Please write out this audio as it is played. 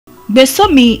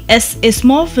Gbesomi is a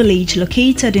small village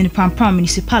located in the Prampram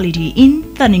municipality in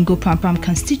the Ningo-Prampram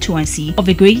Constituency of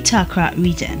the Greater Accra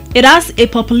region. It has a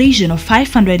population of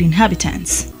 500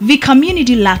 inhabitants. The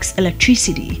community lacks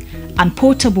electricity and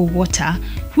potable water,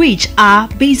 which are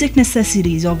basic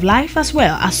necessities of life, as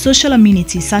well as social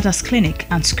amenities such as clinic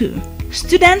and school.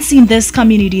 Students in this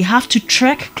community have to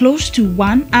trek close to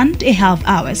 1.5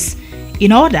 hours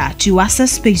in order to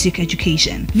access basic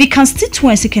education. The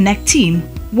Constituency Connect team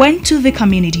went to the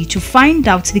community to find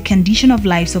out the condition of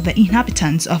lives of the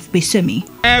inhabitants of Gbesomi.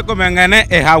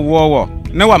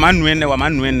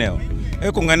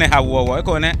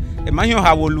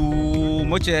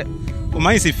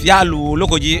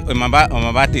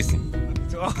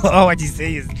 All what you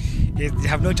say is they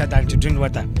have no chance to drink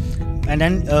water. And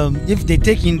then if they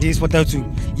take in this water too,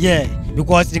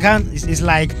 because they can't, it's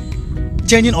like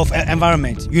changing of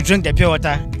environment. You drink the pure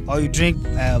water or you drink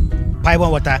pipe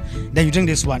water, then you drink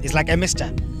this one. It's like a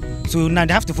mixture. So now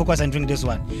they have to focus and drink this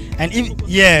one. And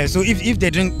if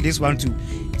they drink this one too,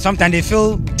 sometimes they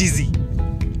feel dizzy,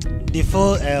 they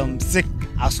feel sick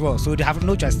as well. So they have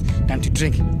no choice than to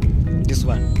drink this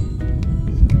one.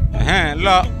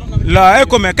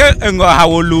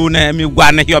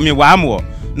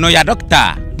 No ya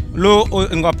doctor lo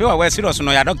ngope wa serious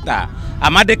no ya doctor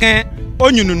amadeke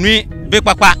onyununu be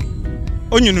papa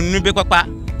onyununu be papa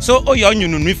so o ya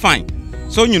onyununu fine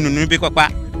so onyununu be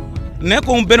papa ne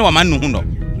ko be no wa manu hu no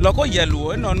loko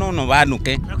yelu no wa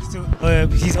nuke.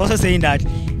 He's also saying that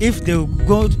if they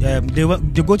go to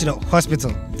the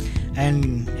hospital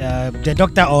and the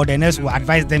doctor or the nurse will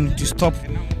advise them to stop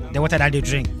the water that they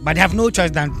drink, but they have no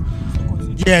choice than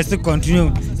to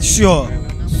continue. Sure.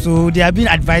 So they are being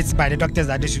advised by the doctors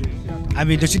that they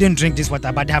shouldn't drink this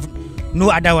water, but they have no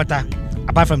other water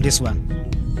apart from this one.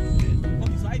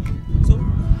 So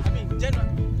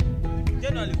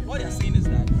generally, what they are saying is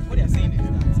that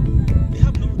they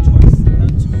have no choice than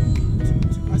to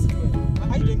ask for it.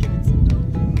 Are you drinking it?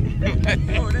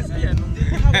 No, they have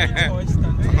no choice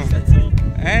than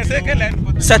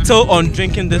to settle on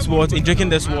drinking this water,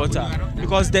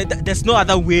 because there's no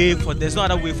other way for them. So are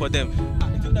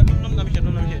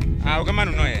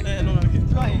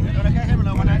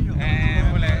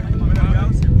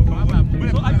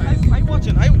you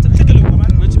watching? Take a look.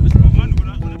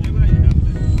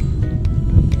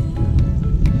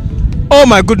 Oh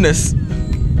my goodness.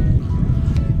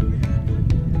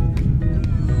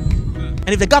 And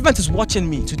if the government is watching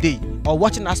me today, or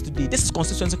watching us today, this is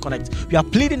Constituency Connect. We are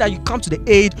pleading that you come to the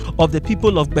aid of the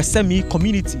people of Gbesomi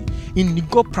Community in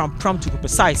Ningo-Prampram, to be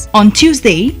precise. On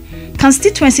Tuesday,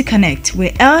 Constituency Connect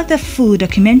will air the full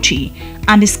documentary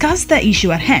and discuss the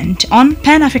issue at hand on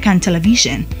Pan-African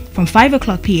television from 5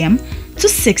 o'clock p.m. to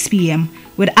 6 p.m.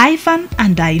 with Ivan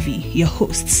and Ivy, your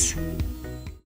hosts.